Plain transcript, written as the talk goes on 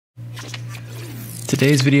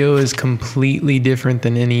Today's video is completely different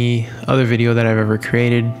than any other video that I've ever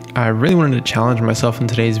created. I really wanted to challenge myself in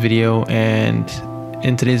today's video, and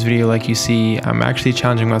in today's video, like you see, I'm actually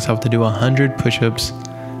challenging myself to do 100 push-ups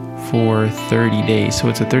for 30 days. So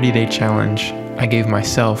it's a 30-day challenge I gave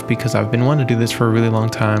myself because I've been wanting to do this for a really long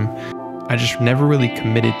time. I just never really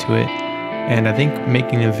committed to it. And I think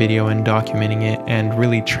making a video and documenting it and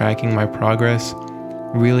really tracking my progress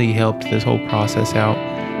really helped this whole process out.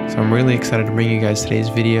 So I'm really excited to bring you guys today's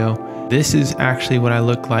video. This is actually what I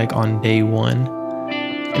look like on day one.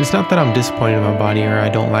 And it's not that I'm disappointed in my body or I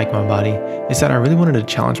don't like my body. It's that I really wanted to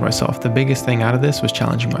challenge myself. The biggest thing out of this was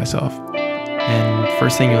challenging myself. And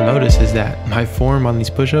first thing you'll notice is that my form on these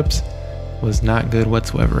push-ups was not good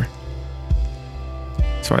whatsoever.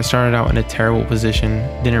 So I started out in a terrible position,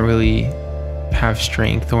 didn't really have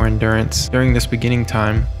strength or endurance during this beginning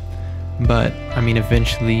time, but I mean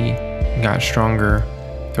eventually got stronger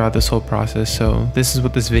throughout this whole process. So this is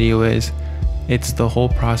what this video is. It's the whole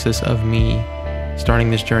process of me starting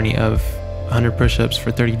this journey of 100 push-ups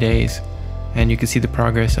for 30 days, and you can see the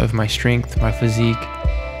progress of my strength, my physique,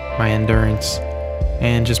 my endurance,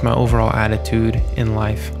 and just my overall attitude in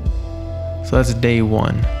life. So that's day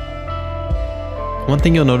one. One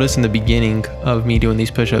thing you'll notice in the beginning of me doing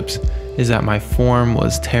these push-ups is that my form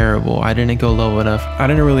was terrible. I didn't go low enough. I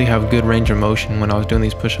didn't really have good range of motion when I was doing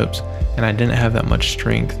these push-ups, and I didn't have that much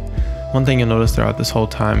strength. One thing you'll notice throughout this whole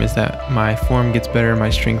time is that my form gets better, my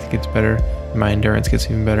strength gets better, and my endurance gets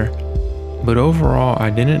even better. But overall, I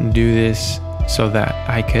didn't do this so that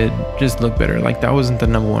I could just look better. Like, that wasn't the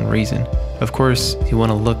number one reason. Of course, you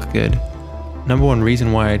want to look good. Number one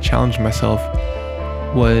reason why I challenged myself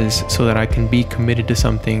was so that I can be committed to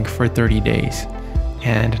something for 30 days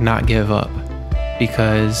and not give up,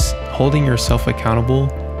 because holding yourself accountable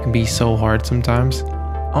can be so hard sometimes.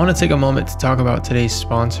 I want to take a moment to talk about today's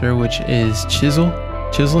sponsor, which is Chisel.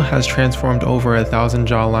 Chisel has transformed over 1,000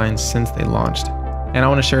 jawlines since they launched, and I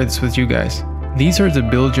want to share this with you guys. These are to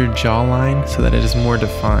build your jawline so that it is more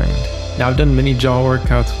defined. Now, I've done many jaw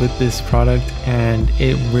workouts with this product, and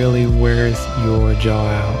it really wears your jaw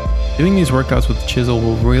out. Doing these workouts with Chisel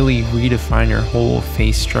will really redefine your whole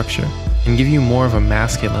face structure and give you more of a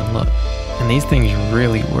masculine look. And these things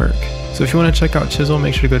really work. So if you want to check out Chisel,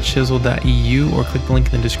 make sure to go to chisel.eu or click the link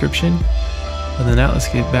in the description. Other than that, let's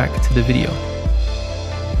get back to the video.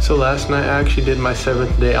 So last night I actually did my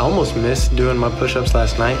 7th day. I almost missed doing my push-ups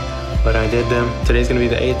last night, but I did them. Today's gonna be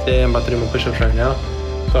the 8th day. I'm about to do my push-ups right now.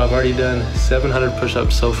 So I've already done 700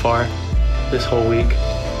 push-ups so far this whole week.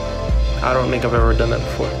 I don't think I've ever done that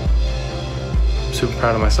before. I'm super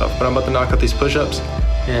proud of myself, but I'm about to knock out these push-ups,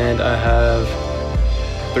 and I have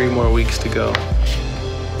 3 more weeks to go.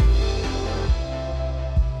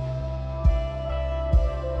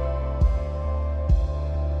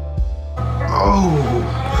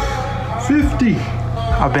 Oh, 50.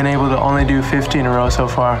 I've been able to only do 50 in a row so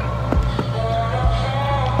far.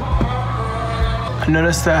 I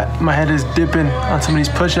noticed that my head is dipping on some of these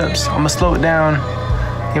push-ups. I'm gonna slow it down,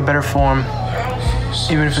 get better form,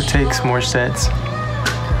 even if it takes more sets.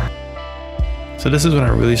 So this is when I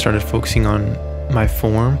really started focusing on my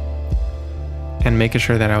form and making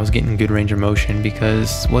sure that I was getting good range of motion,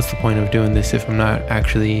 because what's the point of doing this if I'm not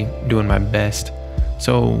actually doing my best?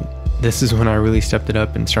 So this is when I really stepped it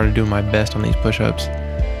up and started doing my best on these push-ups.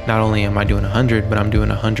 Not only am I doing 100, but I'm doing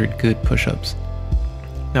 100 good push-ups.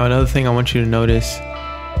 Now, another thing I want you to notice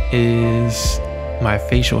is my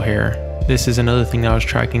facial hair. This is another thing that I was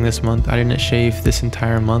tracking this month. I didn't shave this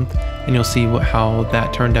entire month, and you'll see how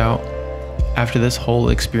that turned out after this whole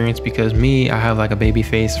experience, because me, I have like a baby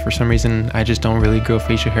face. For some reason, I just don't really grow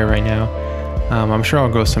facial hair right now. I'm sure I'll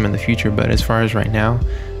grow some in the future, but as far as right now,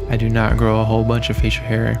 I do not grow a whole bunch of facial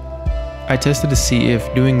hair. I tested to see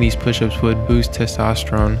if doing these push-ups would boost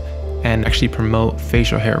testosterone and actually promote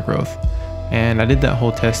facial hair growth. And I did that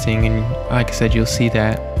whole testing, and like I said, you'll see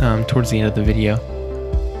that towards the end of the video.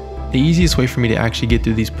 The easiest way for me to actually get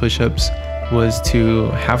through these push-ups was to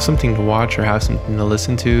have something to watch or have something to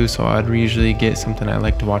listen to. So I'd usually get something I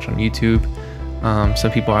like to watch on YouTube.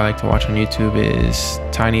 Some people I like to watch on YouTube is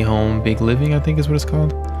Tiny Home Big Living, I think is what it's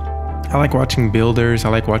called. I like watching builders, I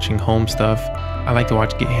like watching home stuff. I like to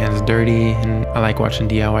watch Get Hands Dirty, and I like watching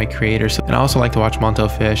DIY creators. And I also like to watch Montel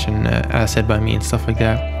Fish and As Said By Me and stuff like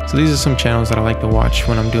that. So these are some channels that I like to watch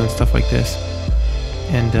when I'm doing stuff like this.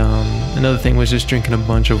 And another thing was just drinking a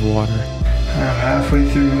bunch of water. I'm halfway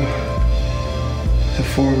through the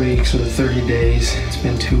 4 weeks or the 30 days. It's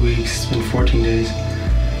been 2 weeks, it's been 14 days.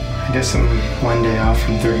 I guess I'm 1 day off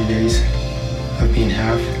from 30 days of being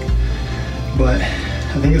half. But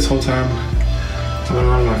I think this whole time I've been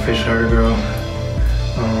wanting my facial hair to grow.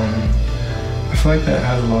 I feel like that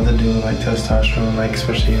has a lot to do with like testosterone, like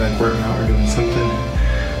especially like working out or doing something.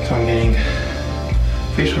 So I'm getting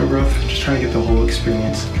facial growth, just trying to get the whole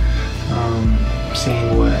experience.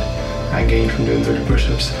 Seeing what I gained from doing 30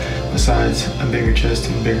 push-ups besides a bigger chest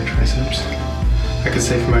and bigger triceps. I could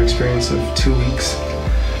say from my experience of 2 weeks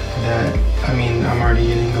that, I mean, I'm already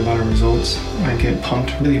getting a lot of results. I get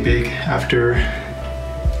pumped really big after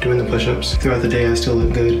doing the push-ups. Throughout the day I still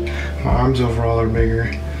look good. My arms overall are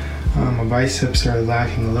bigger. My biceps are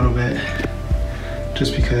lacking a little bit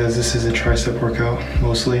just because this is a tricep workout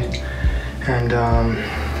mostly. And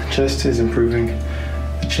chest is improving.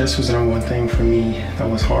 The chest was the number one thing for me that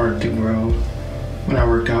was hard to grow when I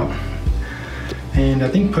worked out. And I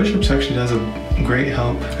think push-ups actually does a great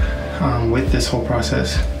help with this whole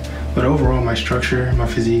process. But overall, my structure, my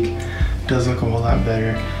physique does look a whole lot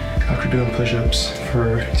better after doing push-ups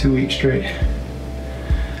for 2 weeks straight.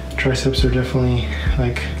 Triceps are definitely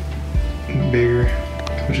like bigger,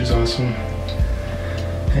 which is awesome.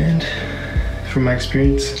 And from my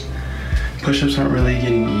experience, push-ups aren't really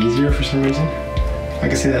getting easier for some reason. I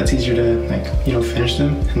can say that it's easier to finish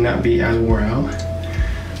them and not be as wore out.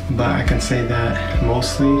 But I can say that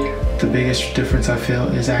mostly the biggest difference I feel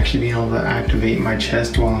is actually being able to activate my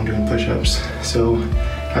chest while I'm doing push-ups. So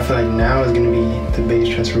I feel like now is gonna be the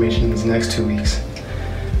biggest transformation in these next 2 weeks.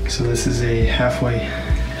 So this is a halfway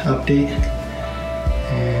update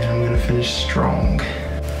and I'm gonna finish strong.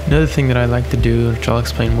 Another thing that I like to do, which I'll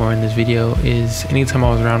explain more in this video, is anytime I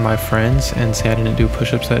was around my friends and say I didn't do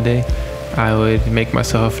push-ups that day, I would make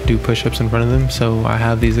myself do push-ups in front of them. So I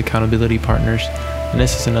have these accountability partners. And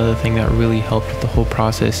this is another thing that really helped with the whole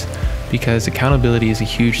process, because accountability is a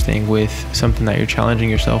huge thing with something that you're challenging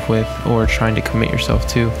yourself with or trying to commit yourself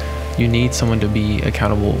to. You need someone to be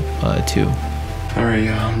accountable to. All right,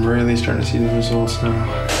 y'all, I'm really starting to see the results now,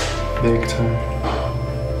 big time.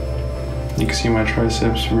 You can see my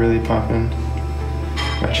triceps really popping.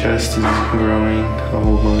 My chest is growing a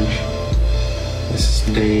whole bunch. This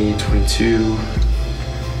is day 22.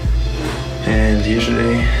 And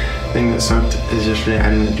yesterday, the thing that sucked is yesterday I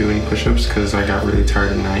didn't do any push-ups because I got really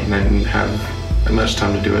tired at night and I didn't have much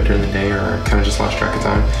time to do it during the day, or I kind of just lost track of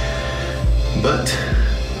time. But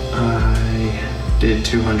I did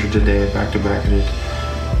 200 today back to back. I did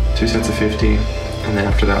 2 sets of 50, and then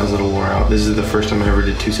after that I was a little wore out. This is the first time I ever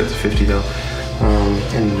did 2 sets of 50 though.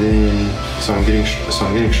 And then so I'm getting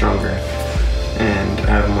stronger and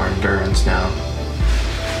I have more endurance now.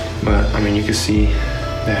 But I mean, you can see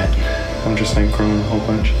that I'm just like growing a whole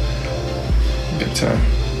bunch. Big time.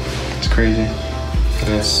 It's crazy. And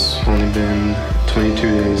it's only been 22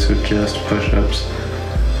 days with just push-ups.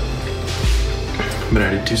 But I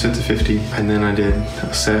did 2 sets of 50, and then I did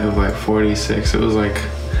a set of like 46. It was like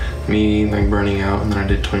me like burning out, and then I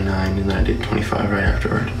did 29, and then I did 25 right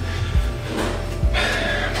afterward.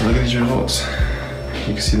 But look at these results.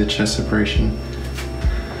 You can see the chest separation.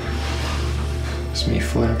 It's me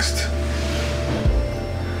flexed.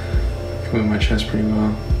 I can move my chest pretty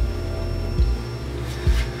well.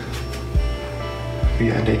 But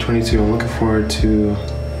yeah, day 22. I'm looking forward to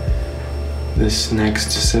this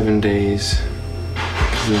next 7 days.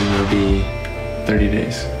 Then it'll be 30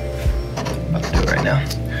 days. About to do it right now.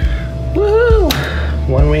 Woohoo!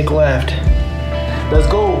 1 week left. Let's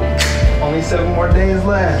go. Only 7 more days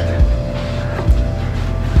left.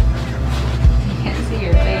 You can't see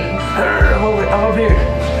your face. I'm up here.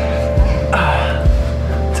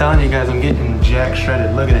 Telling you guys, I'm getting jack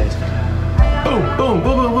shredded. Look at this. Boom, boom,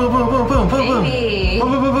 boom, boom, boom, boom, boom, boom, boom, boom. Baby.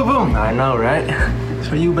 Boom, boom, boom, boom, boom. I know, right? It's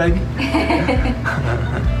for you, baby.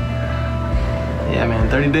 Yeah, man,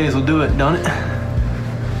 30 days will do it, don't it?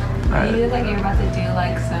 Right. You look like you're about to do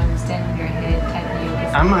like some stand on your head type of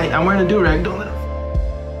yoga. I'm wearing a do-rag, don't let it.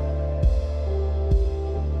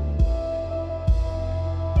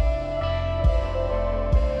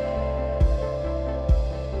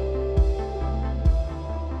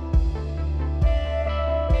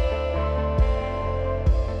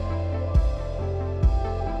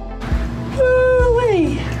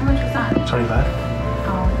 Woo-wee! How much was that? 25.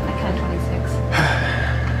 Oh, I cut 26.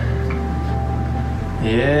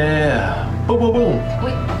 Yeah. Boom, boom, boom.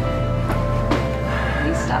 Wait.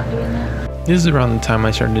 Please stop doing that. This is around the time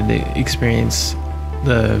I started to experience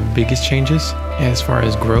the biggest changes as far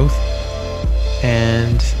as growth.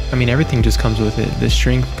 And I mean, everything just comes with it. The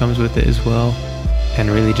strength comes with it as well, and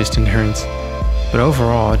really just endurance. But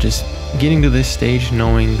overall, just getting to this stage,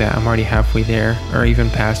 knowing that I'm already halfway there, or even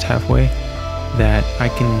past halfway, that I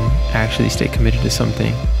can actually stay committed to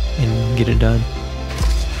something and get it done.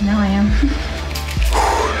 Now I am.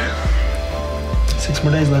 6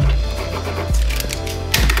 more days left.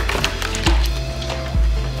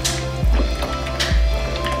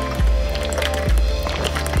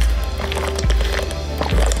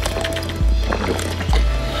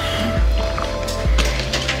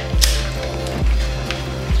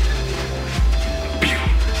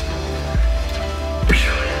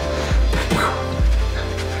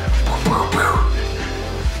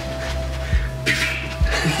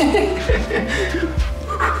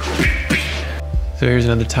 So here's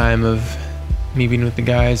another time of me being with the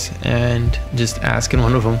guys and just asking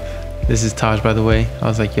one of them. This is Taj, by the way. I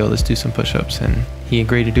was like, yo, let's do some push-ups, and he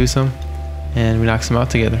agreed to do some, and we knocked some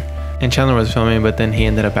out together. And Chandler was filming, but then he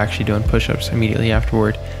ended up actually doing push-ups immediately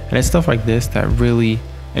afterward. And it's stuff like this that really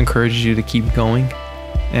encourages you to keep going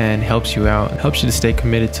and helps you out, helps you to stay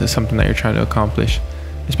committed to something that you're trying to accomplish,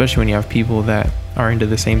 especially when you have people that are into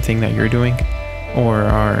the same thing that you're doing or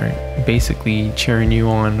are basically cheering you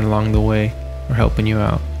on along the way or helping you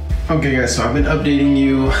out. Okay guys, so I've been updating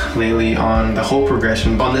you lately on the whole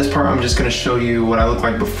progression. On this part, I'm just gonna show you what I look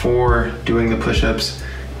like before doing the push-ups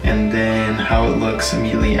and then how it looks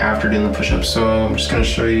immediately after doing the push-ups. So I'm just gonna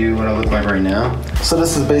show you what I look like right now. So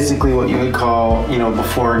this is basically what you would call,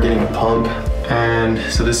 before getting a pump. And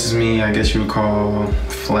so this is me, I guess you would call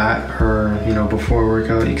flat, or before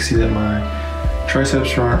workout. You can see that my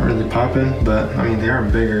triceps aren't really popping, but I mean, they are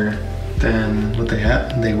bigger than what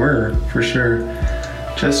they were for sure.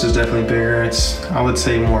 Chest is definitely bigger. It's, I would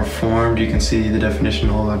say, more formed. You can see the definition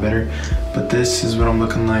a whole lot better. But this is what I'm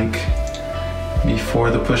looking like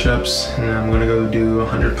before the push-ups. And I'm gonna go do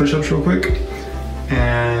 100 push-ups real quick,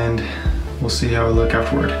 and we'll see how I look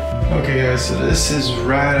afterward. Okay guys, so this is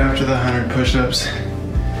right after the 100 push-ups.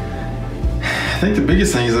 I think the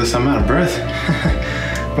biggest thing is this, I'm out of breath.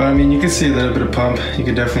 But I mean, you can see a little bit of pump. You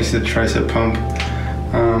can definitely see the tricep pump.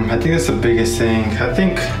 I think that's the biggest thing. I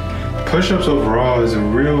think push-ups overall is a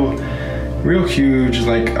real huge,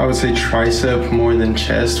 like I would say, tricep more than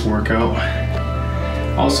chest workout.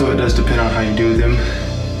 Also, it does depend on how you do them.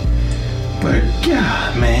 But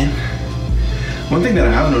yeah, man. One thing that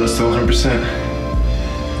I have noticed though 100%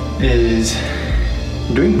 is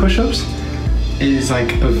doing push-ups is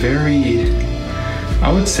like a very,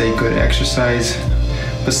 I would say, good exercise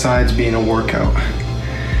besides being a workout.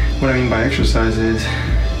 What I mean by exercise is,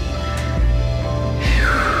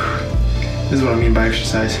 this is what I mean by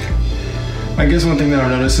exercise. I guess one thing that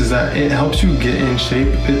I've noticed is that it helps you get in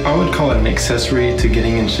shape. I would call it an accessory to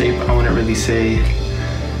getting in shape. I wouldn't really say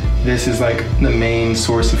this is like the main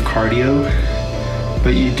source of cardio,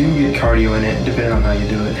 but you do get cardio in it depending on how you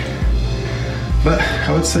do it. But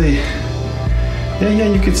I would say, yeah,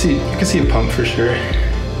 you could see a pump for sure.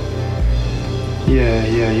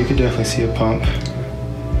 Yeah, you could definitely see a pump.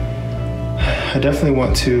 I definitely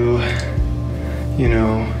want to,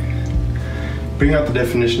 bring out the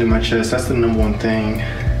definition in my chest. That's the number one thing.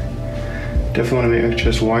 Definitely want to make my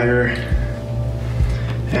chest wider.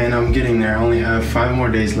 And I'm getting there. I only have 5 more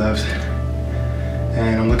days left.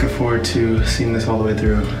 And I'm looking forward to seeing this all the way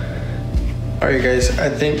through. Alright guys, I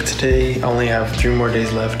think today I only have 3 more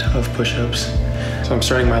days left of push-ups. So I'm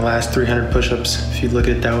starting my last 300 push-ups, if you look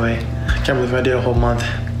at it that way. I can't believe I did a whole month.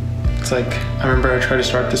 It's like, I remember I tried to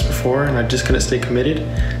start this before and I just couldn't stay committed.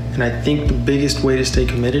 And I think the biggest way to stay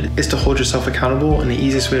committed is to hold yourself accountable. And the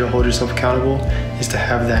easiest way to hold yourself accountable is to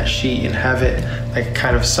have that sheet and have it like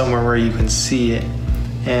kind of somewhere where you can see it.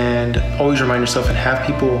 And always remind yourself and have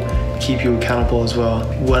people keep you accountable as well.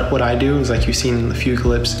 What I do is, like you've seen in a few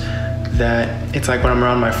clips, that it's like when I'm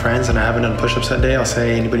around my friends and I haven't done push-ups that day, I'll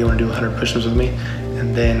say, anybody want to do 100 push-ups with me?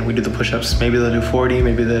 And then we do the push-ups. Maybe they'll do 40,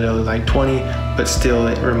 maybe they'll do like 20, but still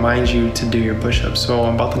it reminds you to do your push-ups. So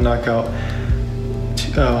I'm about to knock out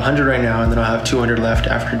 100 right now, and then I'll have 200 left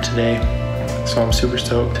after today. So I'm super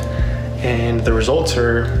stoked. And the results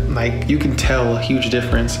are like, you can tell a huge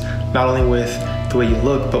difference, not only with the way you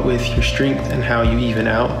look, but with your strength and how you even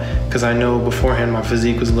out. Because I know beforehand my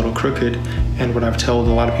physique was a little crooked, and what I've told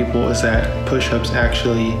a lot of people is that push-ups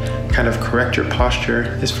actually kind of correct your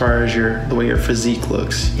posture as far as the way your physique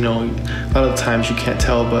looks. A lot of the times you can't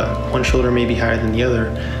tell, but one shoulder may be higher than the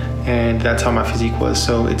other, and that's how my physique was.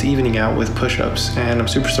 So it's evening out with push-ups, and I'm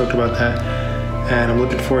super stoked about that. And I'm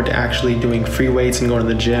looking forward to actually doing free weights and going to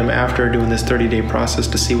the gym after doing this 30-day process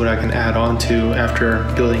to see what I can add on to after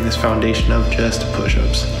building this foundation of just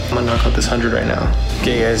push-ups. I'm gonna knock out this 100 right now.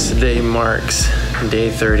 Okay guys, today marks day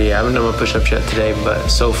 30. I haven't done my push-ups yet today, but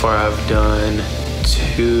so far I've done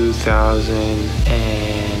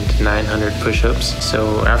 2,900 push-ups.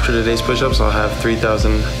 So after today's push-ups, I'll have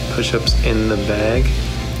 3,000 push-ups in the bag.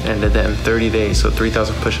 And then 30 days, so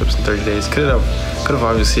 3,000 push-ups in 30 days. Could have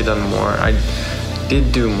obviously done more. I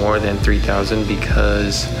did do more than 3,000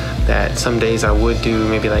 because that some days I would do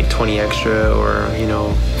maybe like 20 extra or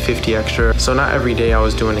 50 extra. So not every day I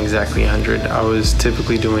was doing exactly 100. I was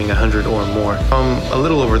typically doing 100 or more. A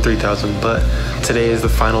little over 3,000, but today is the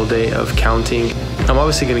final day of counting. I'm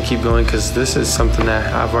obviously gonna keep going because this is something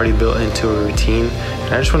that I've already built into a routine,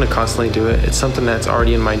 and I just want to constantly do it. It's something that's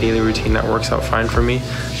already in my daily routine that works out fine for me,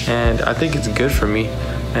 and I think it's good for me.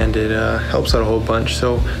 and it helps out a whole bunch.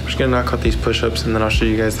 So I'm just gonna knock out these push-ups, and then I'll show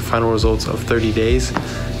you guys the final results of 30 days.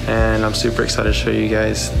 And I'm super excited to show you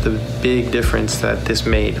guys the big difference that this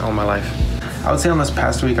made on my life. I would say on this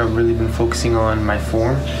past week, I've really been focusing on my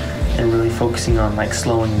form and really focusing on like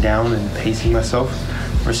slowing down and pacing myself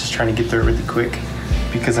versus trying to get there really quick,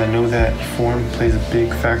 because I know that form plays a big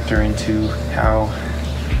factor into how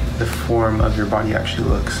the form of your body actually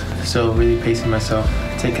looks. So really pacing myself,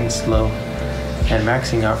 taking it slow, and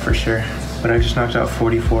maxing out for sure. But I just knocked out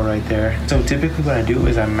 44 right there. So typically what I do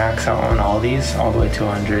is I max out on all these all the way to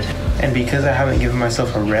 100. And because I haven't given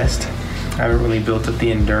myself a rest, I haven't really built up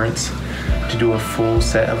the endurance to do a full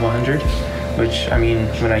set of 100, which, I mean,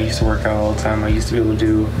 when I used to work out all the time, I used to be able to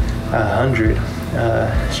do 100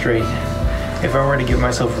 straight. If I were to give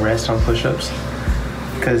myself a rest on push-ups,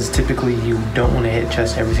 because typically you don't want to hit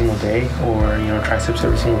chest every single day or, you know, triceps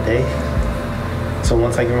every single day. So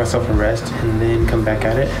once I give myself a rest and then come back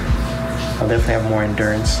at it, I'll definitely have more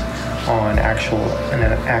endurance on an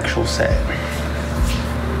actual set.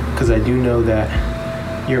 Because I do know that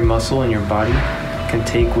your muscle and your body can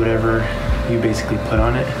take whatever you basically put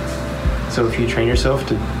on it. So if you train yourself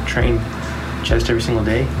to train chest every single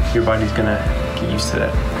day, your body's gonna get used to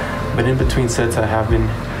that. But in between sets, I have been,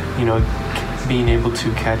 you know, being able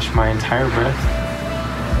to catch my entire breath.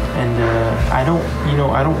 And I don't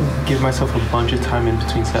give myself a bunch of time in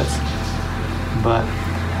between sets, but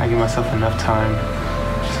I give myself enough time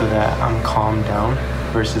so that I'm calmed down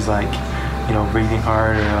versus like, you know, breathing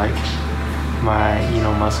hard or like my, you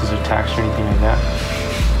know, muscles are taxed or anything like that.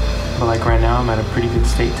 But like right now, I'm at a pretty good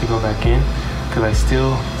state to go back in because I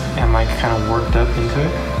still am like kind of worked up into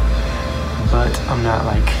it, but I'm not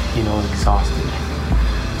like, you know, exhausted.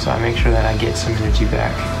 So I make sure that I get some energy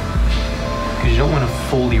back, because you don't want to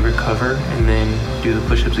fully recover and then do the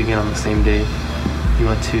push-ups again on the same day. You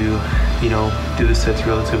want to, you know, do the sets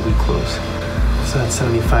relatively close. So that's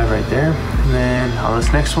 75 right there. And then on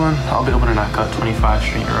this next one, I'll be able to knock out 25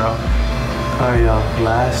 straight in a row. All right, y'all,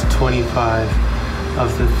 last 25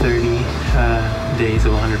 of the 30 days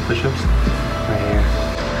of 100 push-ups right here.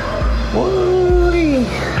 Whoa!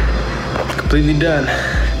 Completely done.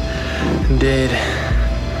 Did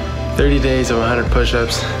 30 days of 100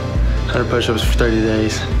 push-ups. 100 push-ups for 30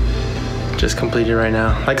 days. Just completed right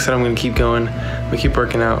now. Like I said, I'm gonna keep going. We keep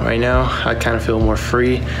working out. Right now, I kind of feel more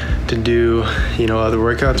free to do, you know, other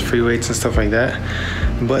workouts, free weights and stuff like that.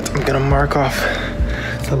 But I'm gonna mark off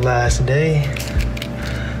the last day,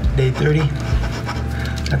 day 30.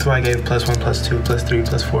 That's why I gave +1, +2, +3,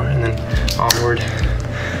 +4, and then onward.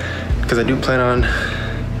 Because I do plan on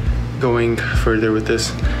going further with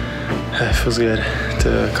this. It feels good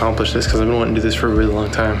to accomplish this because I've been wanting to do this for a really long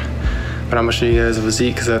time. But I'm gonna show you guys a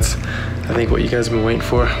physique because that's, I think, what you guys have been waiting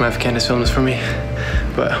for. I might have Candace film this for me,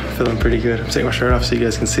 but I'm feeling pretty good. I'm taking my shirt off so you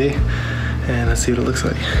guys can see, and let's see what it looks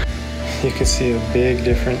like. You can see a big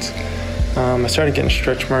difference. I started getting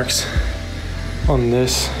stretch marks on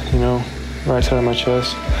this, you know, right side of my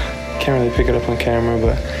chest. Can't really pick it up on camera,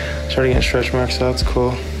 but started getting stretch marks, so that's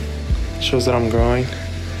cool. Shows that I'm growing,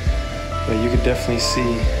 but you could definitely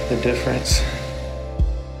see the difference.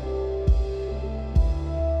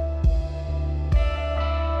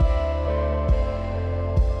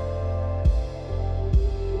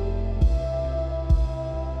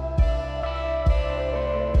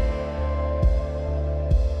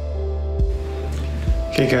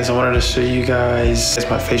 Okay guys, I wanted to show you guys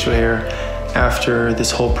my facial hair after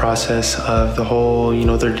this whole process of the whole, you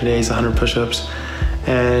know, 30 days, 100 push-ups.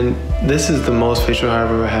 And this is the most facial hair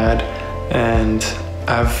I've ever had. And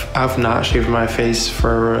I've not shaved my face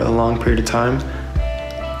for a long period of time.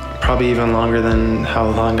 Probably even longer than how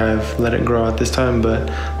long I've let it grow at this time, but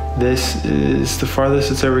this is the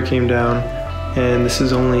farthest it's ever came down. And this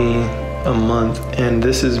is only a month. And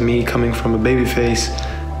this is me coming from a baby face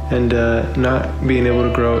and not being able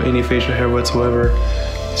to grow any facial hair whatsoever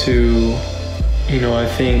to, you know, I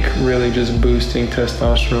think really just boosting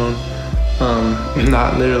testosterone.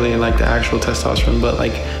 Not literally like the actual testosterone, but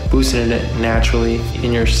like boosting it naturally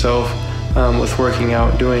in yourself with working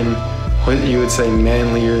out, doing what you would say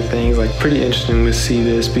manlier things. Like, pretty interesting to see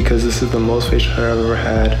this because this is the most facial hair I've ever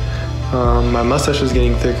had. My mustache is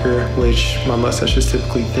getting thicker, which my mustache is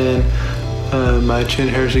typically thin. My chin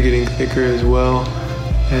hairs are getting thicker as well.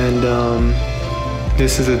 And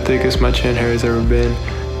this is the thickest my chin hair has ever been.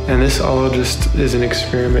 And this all just is an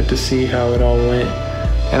experiment to see how it all went.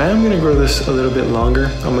 And I am gonna grow this a little bit longer.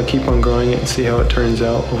 I'm gonna keep on growing it and see how it turns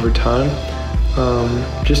out over time.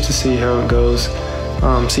 Just to see how it goes.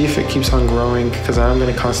 See if it keeps on growing, because I'm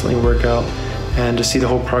gonna constantly work out and just see the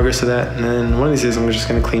whole progress of that. And then one of these days I'm just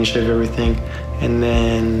gonna clean shave everything and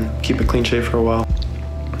then keep it clean shave for a while.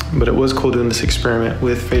 But it was cool doing this experiment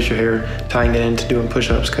with facial hair, tying it into doing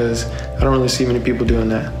push-ups, because I don't really see many people doing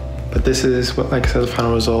that. But this is what, like I said, the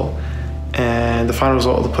final result. And the final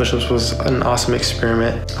result of the push-ups was an awesome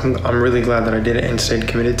experiment. I'm really glad that I did it and stayed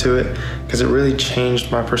committed to it, because it really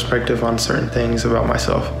changed my perspective on certain things about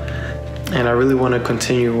myself. And I really want to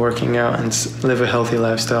continue working out and live a healthy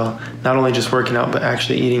lifestyle. Not only just working out, but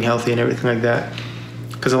actually eating healthy and everything like that.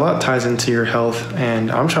 Because a lot ties into your health,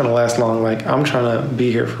 and I'm trying to last long. Like, I'm trying to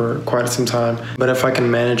be here for quite some time. But if I can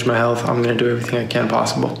manage my health, I'm going to do everything I can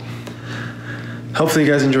possible. Hopefully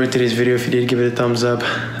you guys enjoyed today's video. If you did, give it a thumbs up.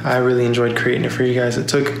 I really enjoyed creating it for you guys. It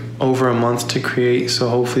took over a month to create, so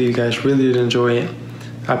hopefully you guys really did enjoy it.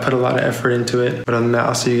 I put a lot of effort into it. But other than that,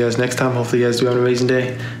 I'll see you guys next time. Hopefully you guys do have an amazing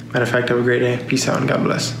day. Matter of fact, have a great day. Peace out and God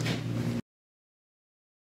bless.